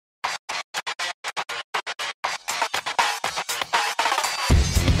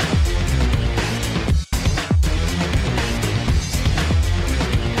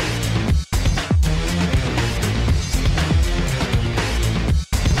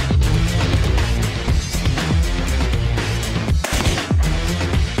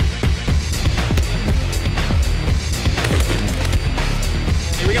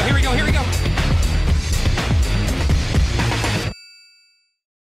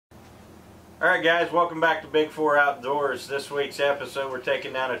Alright guys, welcome back to Big 4 Outdoors. This week's episode we're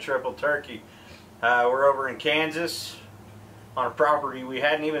taking down a triple turkey. We're over in Kansas on a property we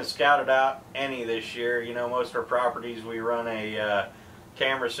hadn't even scouted out any this year. You know, most of our properties we run a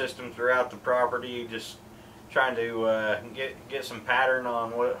camera system throughout the property, just trying to get some pattern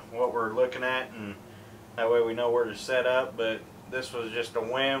on what we're looking at, and that way we know where to set up. But this was just a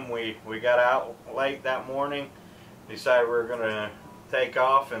whim. We got out late that morning, decided we were going to take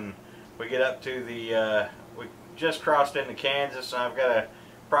off, and we get up to the, we just crossed into Kansas, and I've got a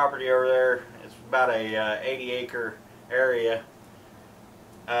property over there. It's about a 80-acre area.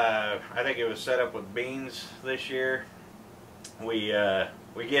 I think it was set up with beans this year. We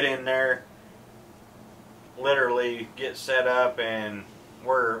get in there, literally get set up, and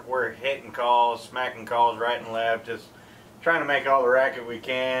we're hitting calls, smacking calls right and left, just trying to make all the racket we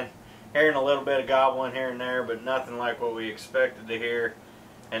can. Hearing a little bit of gobbling here and there, but nothing like what we expected to hear.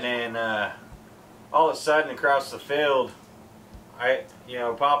 And then all of a sudden across the field,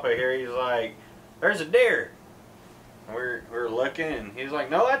 Papa here, he's like, "There's a deer." And we're looking, and he's like,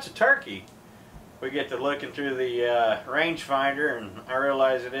 "No, that's a turkey." We get to looking through the rangefinder, and I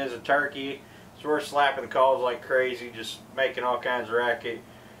realize it is a turkey. So we're slapping calls like crazy, just making all kinds of racket.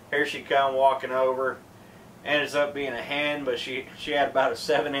 Here she come walking over. Ends up being a hen, but she had about a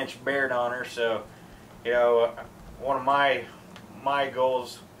 7-inch beard on her. So, you know, one of my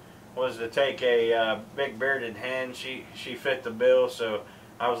goals was to take a big bearded hen. She fit the bill, so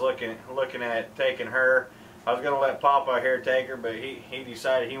I was looking at taking her. I was gonna let Papa here take her, but he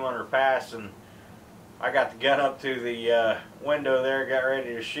decided he wanted her pass, and I got the gun up to the window there, got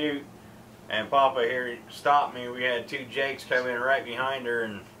ready to shoot, and Papa here stopped me. We had two Jakes come in right behind her,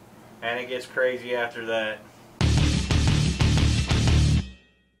 and it gets crazy after that.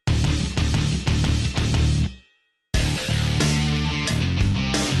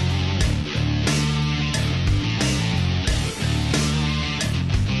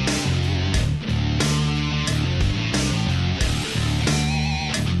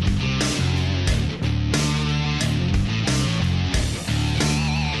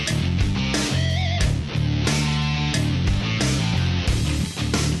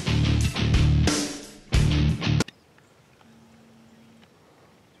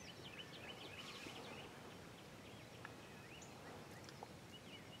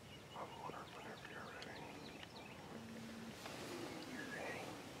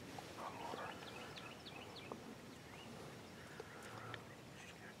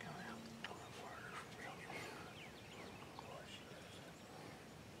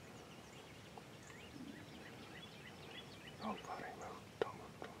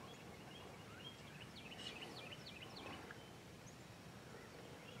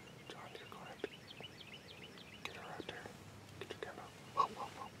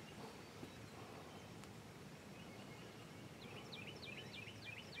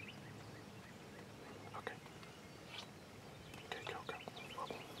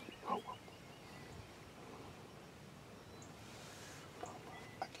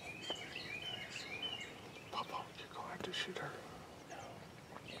 Shoot her. No,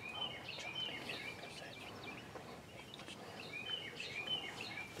 we're getting over John again, because that's she's going out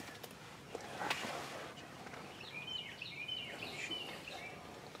there. You're gonna shoot that thing.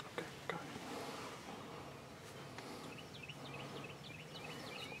 Okay, got it.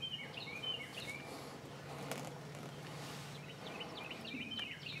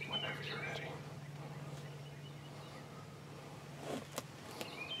 Whenever you're ready.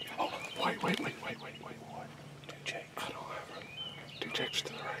 Oh, wait. What? Two Jakes. I don't have her. Two Jakes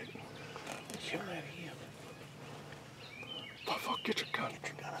to the right. She'll have him. Papa, get your gun.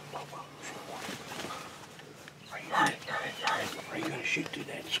 Get your gun up, Papa. All right. Are you gonna shoot through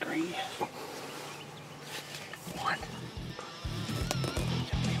that screen? One.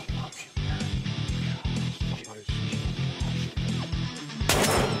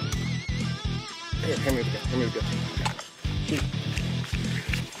 Here, hand me the gun. Shoot.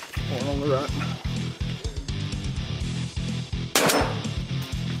 One on the right.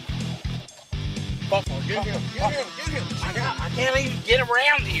 Buffalo, get him. I can't even get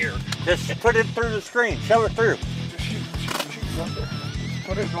around here. Just put it through the screen. Shove it through. Just shoot right there.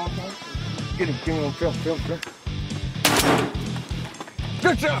 Put it on there. Get him on film.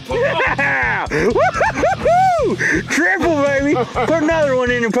 Good job, Papa. Yeah! Woo-hoo-hoo! Triple, baby! Put another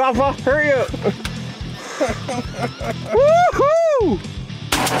one in there, Papa. Hurry up. Woohoo!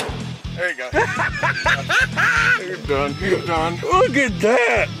 There you go. You're done. Look at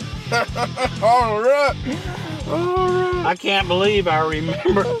that! All right. I can't believe I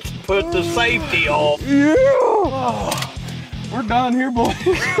remember to put the safety off. Yeah! Oh, We're done here, boys.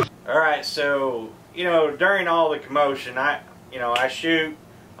 All right, so you know, during all the commotion, I shoot,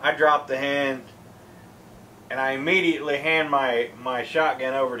 I drop the hand, and I immediately hand my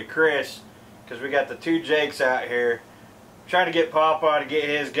shotgun over to Chris because we got the two Jakes out here. Trying to get Papa to get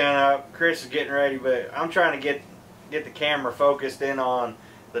his gun up. Chris is getting ready, but I'm trying to get the camera focused in on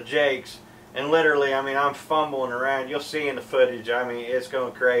the Jakes. And literally, I mean, I'm fumbling around. You'll see in the footage, I mean, it's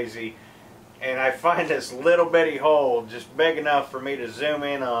going crazy. And I find this little bitty hole just big enough for me to zoom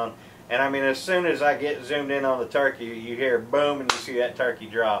in on. And I mean, as soon as I get zoomed in on the turkey, you hear boom and you see that turkey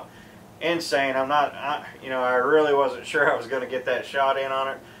drop. Insane. I really wasn't sure I was going to get that shot in on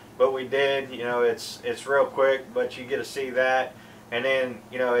it. But we did. You know, it's real quick, but you get to see that. And then,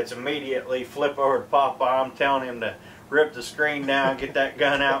 you know, it's immediately flip over to Papa. I'm telling him to rip the screen down, get that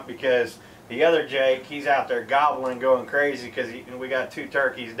gun out, because the other Jake, he's out there gobbling, going crazy because we got two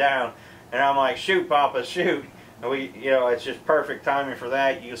turkeys down. And I'm like, shoot, Papa, shoot. And it's just perfect timing for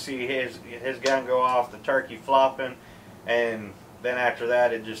that. You'll see his gun go off, the turkey flopping, and then after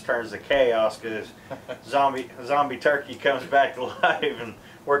that it just turns to chaos because zombie turkey comes back to life and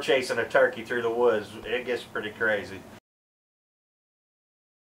we're chasing a turkey through the woods. It gets pretty crazy.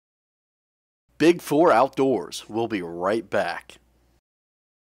 Big 4 Outdoors. We'll be right back.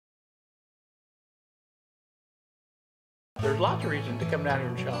 There's lots of reasons to come down here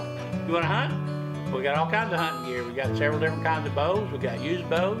and shop. You want to hunt? We got all kinds of hunting gear. We got several different kinds of bows. We got used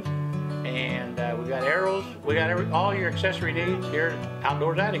bows, and we got arrows. We got all your accessory needs here at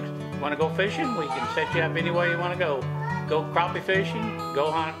Outdoors Addicts. Want to go fishing? We can set you up any way you want to go. Go crappie fishing.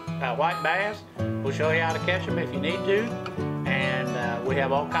 Go hunt white bass. We'll show you how to catch them if you need to. And we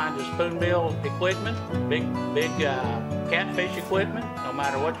have all kinds of spoonbill equipment, big catfish equipment. No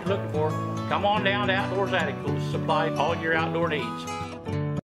matter what you're looking for, come on down to Outdoors Addicts. We'll supply all your outdoor needs.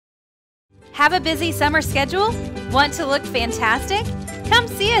 Have a busy summer schedule? Want to look fantastic? Come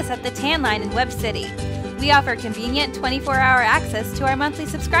see us at the Tan Line in Webb City. We offer convenient 24-hour access to our monthly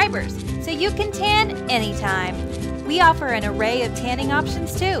subscribers, so you can tan anytime. We offer an array of tanning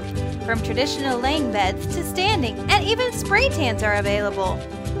options too, from traditional laying beds to standing, and even spray tans are available.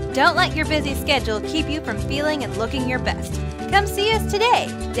 Don't let your busy schedule keep you from feeling and looking your best. Come see us today,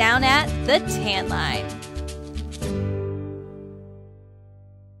 down at the Tan Line.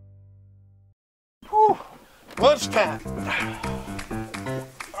 Whew, lunchtime.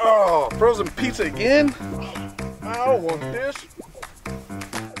 Oh, frozen pizza again? I don't want this.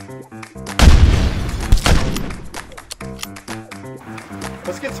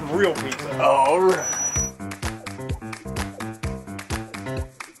 Let's get some real pizza. All right.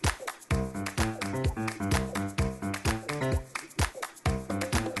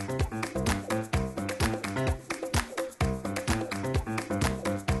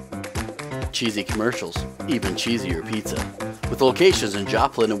 Cheesy commercials, even cheesier pizza. With locations in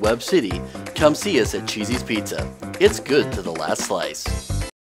Joplin and Webb City, come see us at Cheesy's Pizza. It's good to the last slice.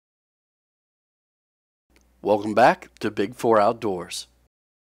 Welcome back to Big 4 Outdoors.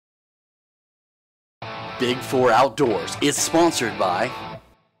 Big 4 Outdoors is sponsored by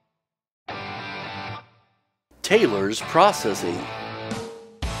Taylor's Processing,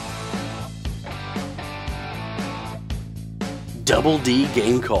 Double D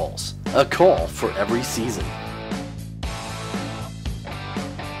Game Calls, a call for every season.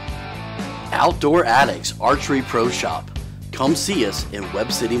 Outdoor Addicts Archery Pro Shop. Come see us in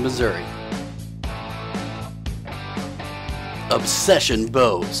Webb City, Missouri. Obsession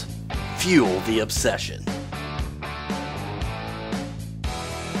Bows. Fuel the obsession.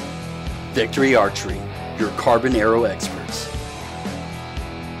 Victory Archery, your carbon arrow experts.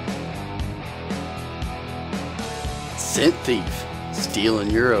 Scent Thief, stealing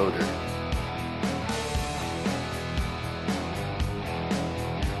your odor.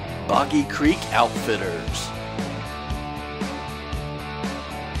 Boggy Creek Outfitters.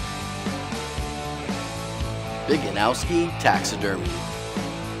 Biganowski Taxidermy.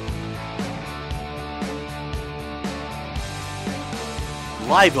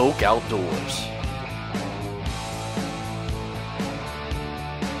 Live Oak Outdoors.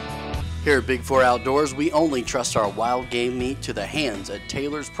 Here at Big 4 Outdoors, we only trust our wild game meat to the hands at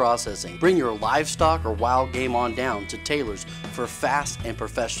Taylor's Processing. Bring your livestock or wild game on down to Taylor's for fast and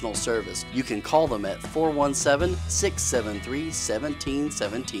professional service. You can call them at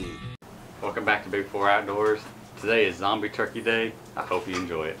 417-673-1717. Welcome back to Big 4 Outdoors. Today is Zombie Turkey Day. I hope you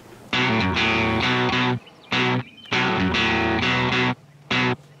enjoy it.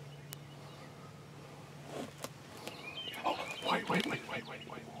 Wait.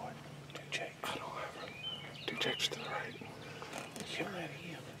 Two Jakes. I don't have her. Two Jakes to the right. Get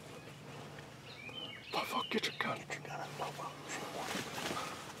ready. Buffalo, get your gun. Papa.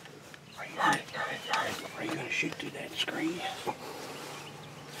 shoot through that screen.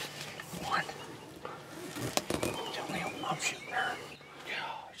 One. Tell me I'm shooting her.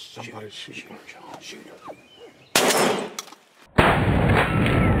 Gosh, Somebody's shooting. Shoot her, John. Shoot her.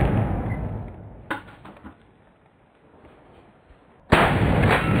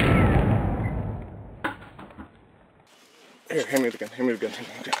 Here, hand me the gun, hand me the gun, hand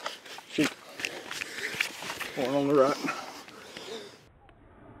me the gun. Shoot. One on the right.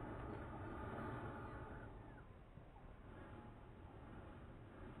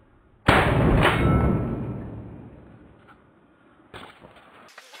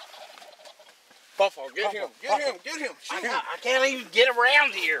 Buffalo, get him, get him, get him. Shoot him. I can't even get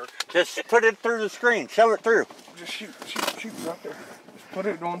around here. Just put it through the screen. Shove it through. Just shoot right there. Just put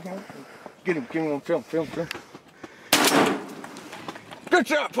it on him. Get him on film. Good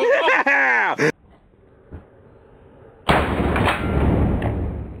shot, Paul. Yeah!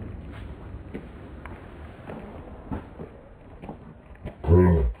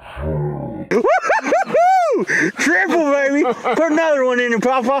 Triple, baby! Put another one in there,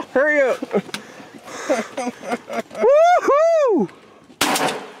 Papa. Hurry up. Woohoo!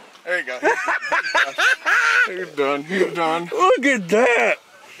 There you go. He's done. He's done. Look at that.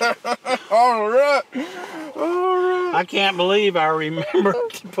 All right. I can't believe I remembered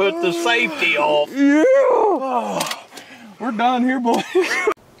to put the safety off. Yeah. Oh, we're done here, boys.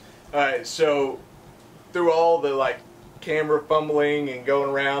 Alright, so through all the camera fumbling and going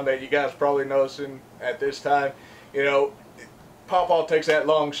around that you guys probably noticing at this time, you know, Pawpaw takes that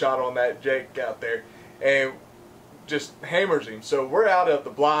long shot on that Jake out there and just hammers him. So we're out of the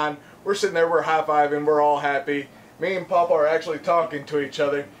blind, we're sitting there, we're high-fiving, we're all happy. Me and Pawpaw are actually talking to each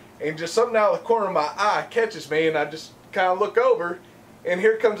other, and just something out of the corner of my eye catches me, and I just kind of look over, and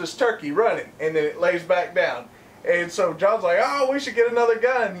here comes this turkey running, and then it lays back down. And so John's like, oh, we should get another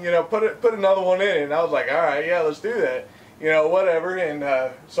gun, you know, put another one in. And I was like, all right, yeah, let's do that, you know, whatever. And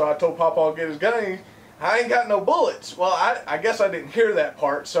so I told Pawpaw to get his gun, and I ain't got no bullets. Well, I guess I didn't hear that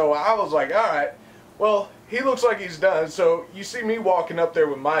part, so I was like, all right, well, he looks like he's done. So you see me walking up there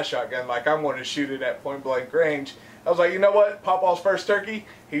with my shotgun like I'm going to shoot it at point blank range. I was like, you know what, Pawpaw's first turkey,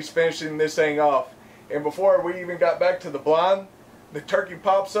 he's finishing this thing off. And before we even got back to the blind, the turkey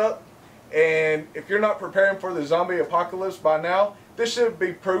pops up. And if you're not preparing for the zombie apocalypse by now, this should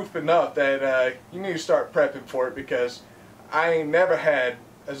be proof enough that you need to start prepping for it, because I ain't never had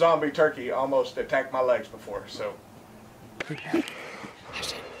a zombie turkey almost attack my legs before. So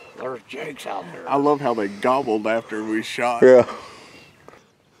There's Jake's out there. I love how they gobbled after we shot. Yeah.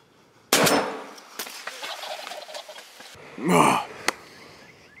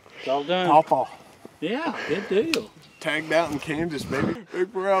 It's all done. Pawpaw. Yeah, good deal. Tagged out in Kansas, baby. Big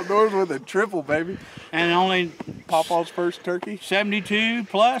 4 Outdoors with a triple, baby. And only Pawpaw's first turkey. 72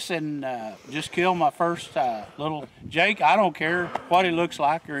 plus, and just killed my first little Jake. I don't care what he looks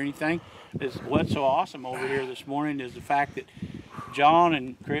like or anything. What's so awesome over here this morning is the fact that John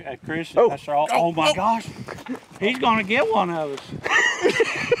and Chris, that's all. Oh my gosh, he's gonna get one of us.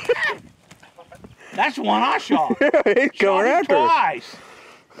 That's the one I shot. Yeah, he's coming after us. Twice.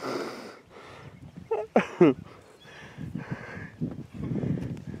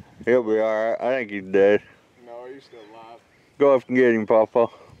 He'll be alright. I think he's dead. No, he's still alive. Go up and get him, Pawpaw.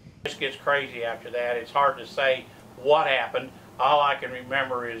 This gets crazy after that. It's hard to say what happened. All I can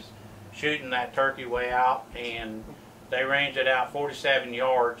remember is shooting that turkey way out, and they ranged it out 47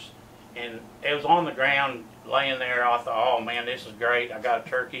 yards, and it was on the ground laying there. I thought, oh man, this is great. I got a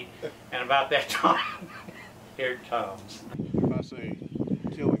turkey. And about that time, here it comes. If I say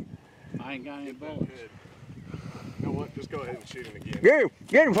kill him, I ain't got any bullets. you know what? Just go ahead and shoot him again.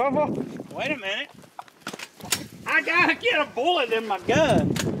 Get him, Pawpaw. Wait a minute. I gotta get a bullet in my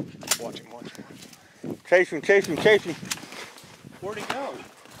gun. Watch him. Chase him. Where'd he go?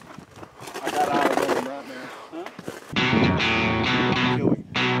 I got eyes on him right now. Huh? Kill him.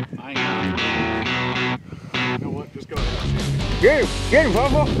 I ain't got any. You know what? Just go ahead and shoot him. Get him,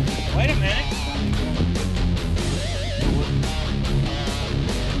 Pawpaw. Wait a minute.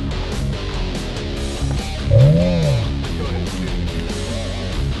 Go ahead and shoot him.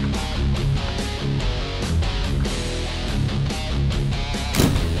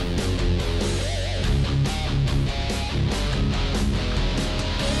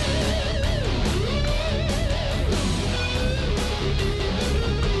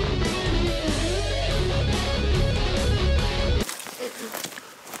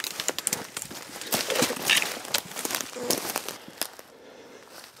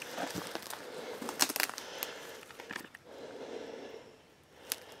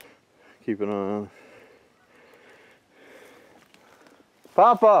 Keep an eye on him.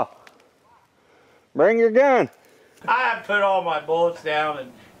 Pawpaw. Bring your gun. I had put all my bullets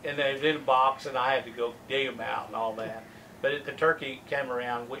down and they was in a box, and I had to go dig them out and all that. But the turkey came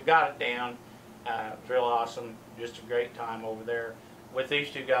around. We got it down. It was real awesome. Just a great time over there. With these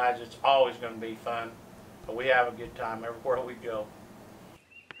two guys, it's always going to be fun. But we have a good time everywhere we go.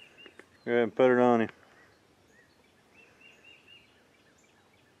 Go ahead and put it on him.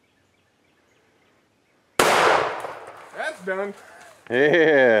 That's done.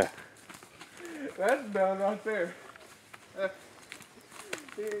 Yeah. That's done right there.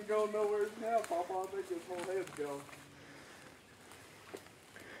 He ain't going nowhere now, Papa. I think his whole head's gone.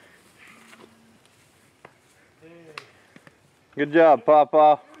 Good job,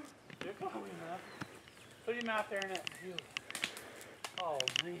 Papa. Put him out there in that field. Oh,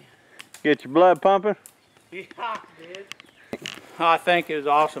 man. Get your blood pumping? Yeah, I did. I think it was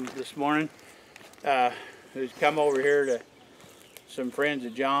awesome this morning. Who's come over here to some friends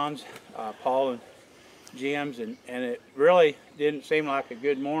of John's, Paul and Jim's, and it really didn't seem like a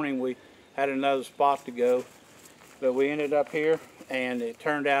good morning. We had another spot to go, but we ended up here, and it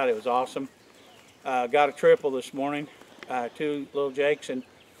turned out it was awesome. Got a triple this morning, 2 little jakes, and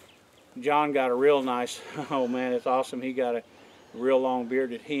John got a real nice, oh man, it's awesome. He got a real long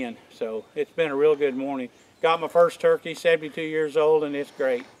bearded hen. So it's been a real good morning. Got my first turkey, 72 years old, and it's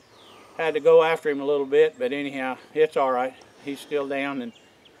great. Had to go after him a little bit, but anyhow, it's all right. He's still down, and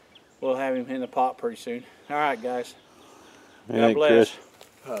we'll have him in the pot pretty soon. All right, guys. God bless.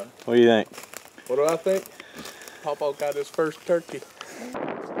 What do you think? What do I think? Papa got his first turkey.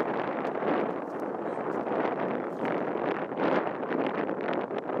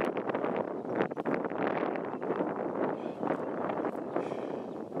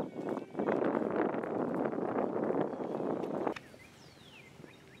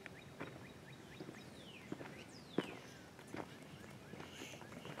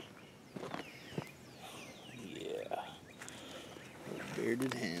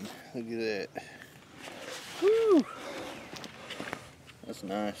 Bearded hen. Look at that. Woo! That's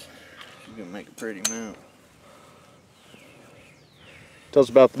nice. She's gonna make a pretty mount. Tell us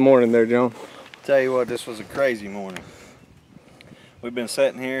about the morning there, John. Tell you what, this was a crazy morning. We've been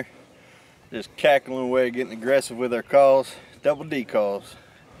sitting here, just cackling away, getting aggressive with our calls, double D calls,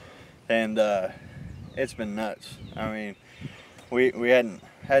 and it's been nuts. I mean, we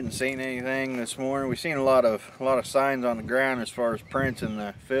hadn't seen anything this morning. We've seen a lot of signs on the ground as far as prints in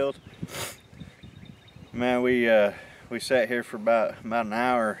the field. Man, we sat here for about an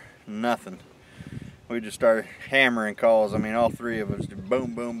hour, nothing. We just started hammering calls. I mean, all 3 of us just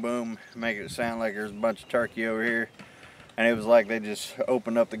boom, boom, boom, making it sound like there's a bunch of turkey over here. And it was like they just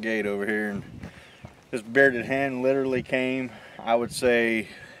opened up the gate over here, and this bearded hen literally came, I would say,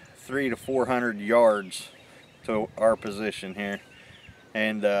 300 to 400 yards to our position here.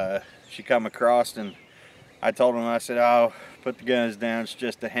 And she come across, and I told him, I said, "Oh, put the guns down, it's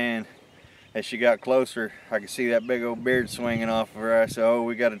just a hen." As she got closer, I could see that big old beard swinging off of her. I said, "Oh,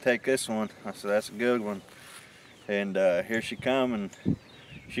 we got to take this one." I said, "That's a good one." And here she come, and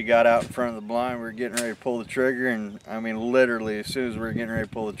she got out in front of the blind. We were getting ready to pull the trigger, and I mean, literally, as soon as we were getting ready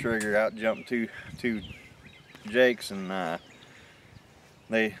to pull the trigger, out jumped two jakes, and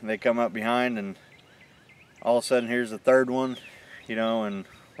they come up behind, and all of a sudden, here's the 3rd one, you know, and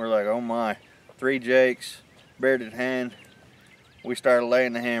we're like, oh my, 3 jakes, bearded hen. We started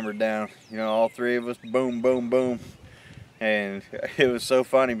laying the hammer down, you know, all 3 of us, boom, boom, boom. And it was so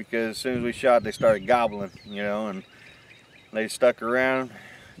funny because as soon as we shot, they started gobbling, you know, and they stuck around,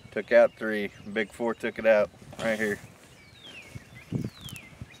 took out 3. Big 4 took it out right here.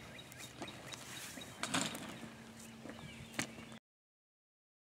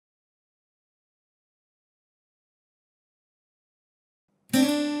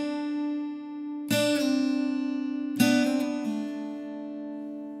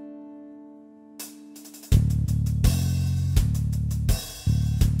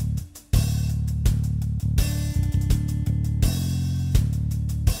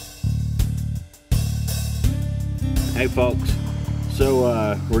 Hey folks,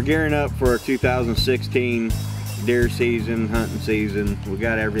 so we're gearing up for our 2016 deer season, hunting season. We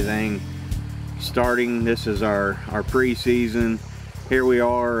got everything starting. This is our pre-season. Here we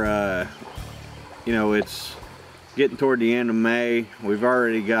are, you know, it's getting toward the end of May. We've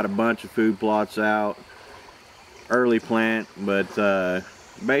already got a bunch of food plots out, early plant, but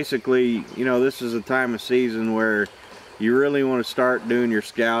basically, you know, this is a time of season where you really want to start doing your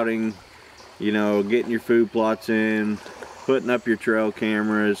scouting, you know, getting your food plots in, putting up your trail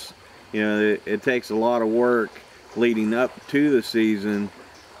cameras. You know, it takes a lot of work leading up to the season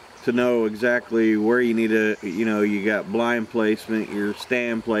to know exactly where you need to, you know, you got blind placement, your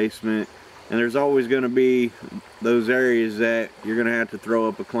stand placement, And there's always going to be those areas that you're going to have to throw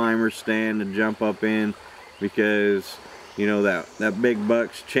up a climber stand and jump up in, because you know that big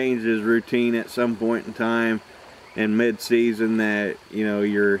buck's changed his routine at some point in time in mid-season that you know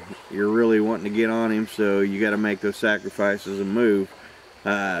you're really wanting to get on him, so you got to make those sacrifices and move.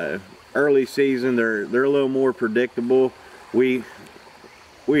 Early season they're a little more predictable. We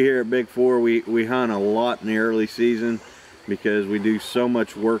here at Big 4 we hunt a lot in the early season because we do so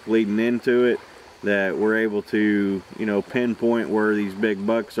much work leading into it that we're able to, you know, pinpoint where these big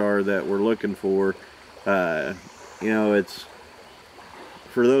bucks are that we're looking for. You know, it's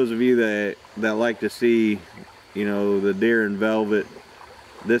for those of you that like to see, you know, the deer in velvet.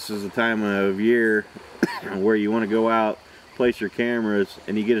 This is the time of year where you want to go out, place your cameras,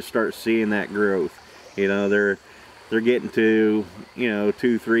 and you get to start seeing that growth. You know, they're getting to, you know,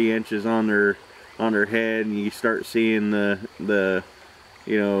 2-3 inches on their head, and you start seeing the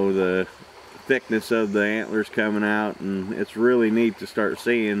you know, the thickness of the antlers coming out, and it's really neat to start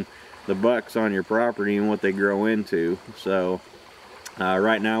seeing the bucks on your property and what they grow into. So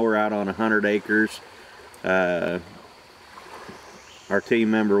right now we're out on 100 acres. Our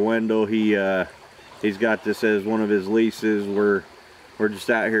team member Wendell, he's got this as one of his leases. We're just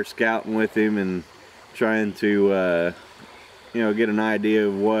out here scouting with him and trying to you know, get an idea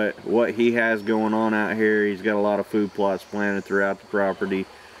of what he has going on out here. He's got a lot of food plots planted throughout the property,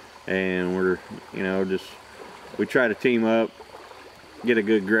 and we're, you know, we try to team up, get a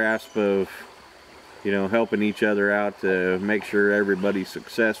good grasp of, you know, helping each other out to make sure everybody's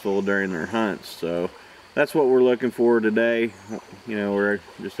successful during their hunts. So that's what we're looking for today. You know, we're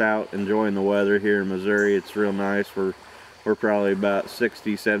just out enjoying the weather here in Missouri. It's real nice. We're probably about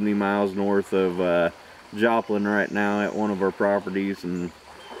 60-70 miles north of Joplin right now at one of our properties, and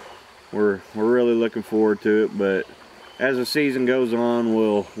we're really looking forward to it. But as the season goes on,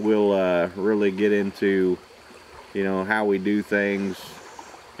 we'll really get into, you know, how we do things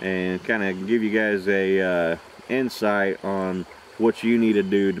and kind of give you guys a insight on what you need to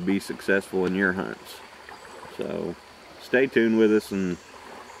do to be successful in your hunts. So stay tuned with us, and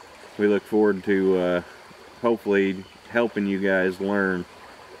we look forward to hopefully helping you guys learn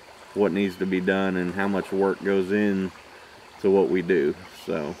what needs to be done and how much work goes in to what we do.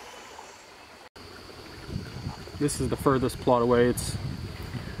 So this is the furthest plot away. It's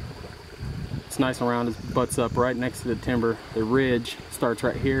nice and round. It butts up right next to the timber. The ridge starts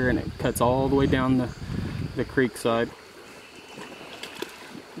right here and it cuts all the way down the creek side.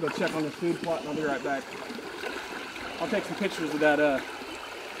 Go check on the food plot and I'll be right back. I'll take some pictures of that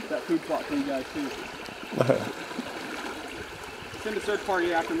food plot for you guys too. Send a search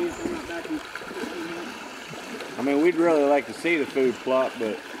party after me if I'm not back in 15 minutes. I mean, we'd really like to see the food plot,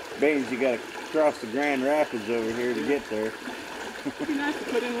 but being you got to cross the Grand Rapids over here to get there. It'd be nice to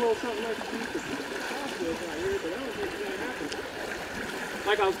put in a little something like this to cross this right here, but I don't think it's going to happen.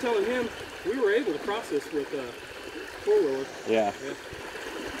 Like I was telling him, we were able to cross this with a four-wheeler. Yeah.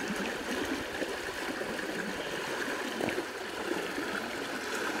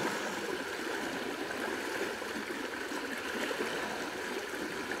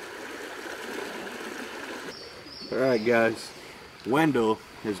 Alright guys, Wendell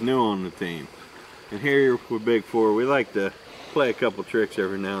is new on the team, and here with Big 4 we like to play a couple tricks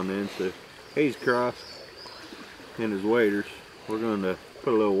every now and then. So he's crossed in his waders. We're going to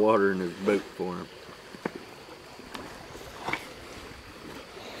put a little water in his boot for him.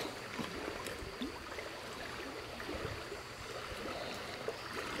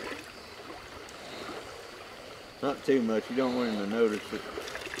 Not too much, you don't want him to notice it.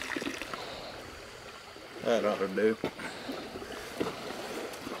 That ought to do.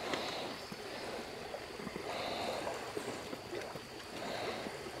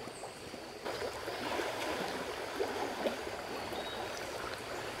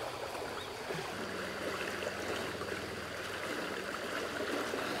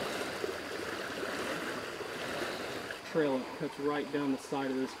 Trail cuts right down the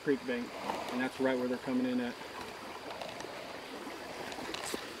side of this creek bank, and that's right where they're coming in at.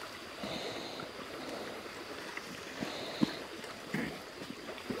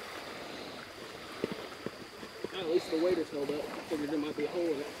 At least the waders held up. I figured there might be a hole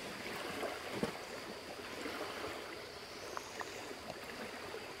in it.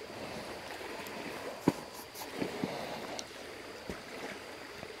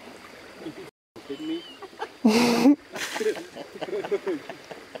 Kidding me?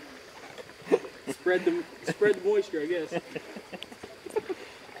 Spread the moisture, I guess.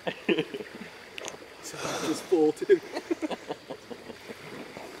 It's just full too.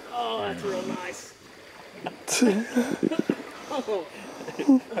 Oh, that's real nice. Oh,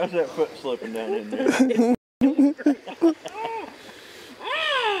 How's that foot slipping down in there?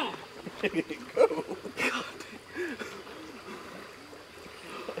 Go.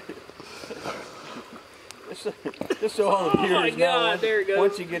 Just so all the viewers know, there it goes.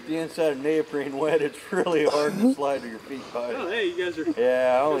 once you get the inside of neoprene wet, it's really hard to slide to your feet by. Oh, hey, you guys are,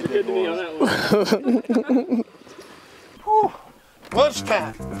 Yeah, I only did good to me on one. that one.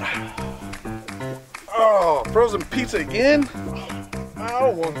 Lunchtime. Oh, frozen pizza again? I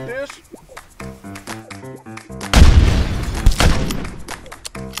don't want this.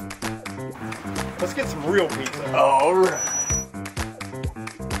 Let's get some real pizza. All right.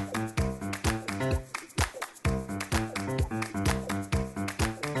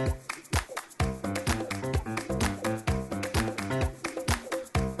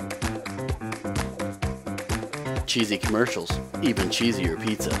 Cheesy commercials, even cheesier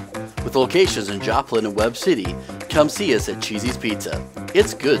pizza. With locations in Joplin and Webb City, come see us at Cheesy's Pizza.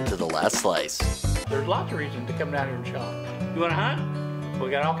 It's good to the last slice. There's lots of reasons to come down here and shop. You want to hunt? We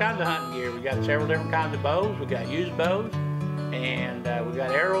got all kinds of hunting gear. We got several different kinds of bows. We got used bows, and we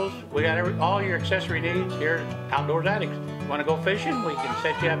got arrows. We got all your accessory needs here at Outdoors Addicts. You want to go fishing? We can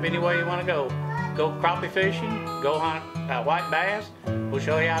set you up any way you want to go. Go crappie fishing. Go hunt white bass. We'll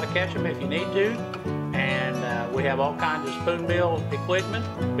show you how to catch them if you need to. And we have all kinds of spoonbill equipment,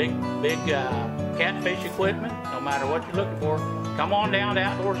 big catfish equipment. No matter what you're looking for, come on down to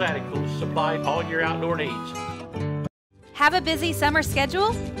Outdoors Addicts. We'll supply all your outdoor needs. Have a busy summer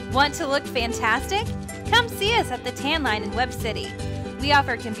schedule? Want to look fantastic? Come see us at the Tan Line in Webb City. We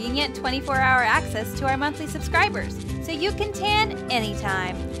offer convenient 24-hour access to our monthly subscribers, so you can tan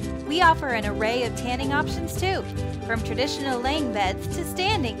anytime. We offer an array of tanning options too, from traditional laying beds to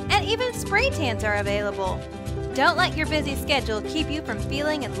standing, and even spray tans are available. Don't let your busy schedule keep you from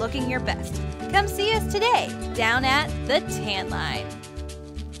feeling and looking your best. Come see us today down at the Tan Line.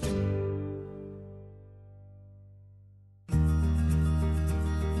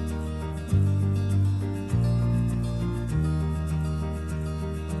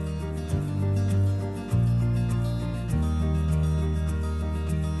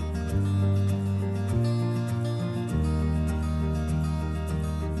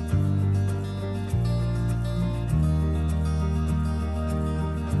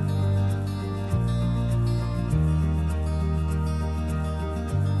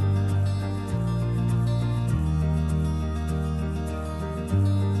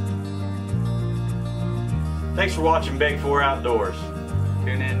 Thanks for watching Big 4 Outdoors.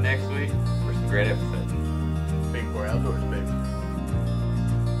 Tune in next week for some great episodes.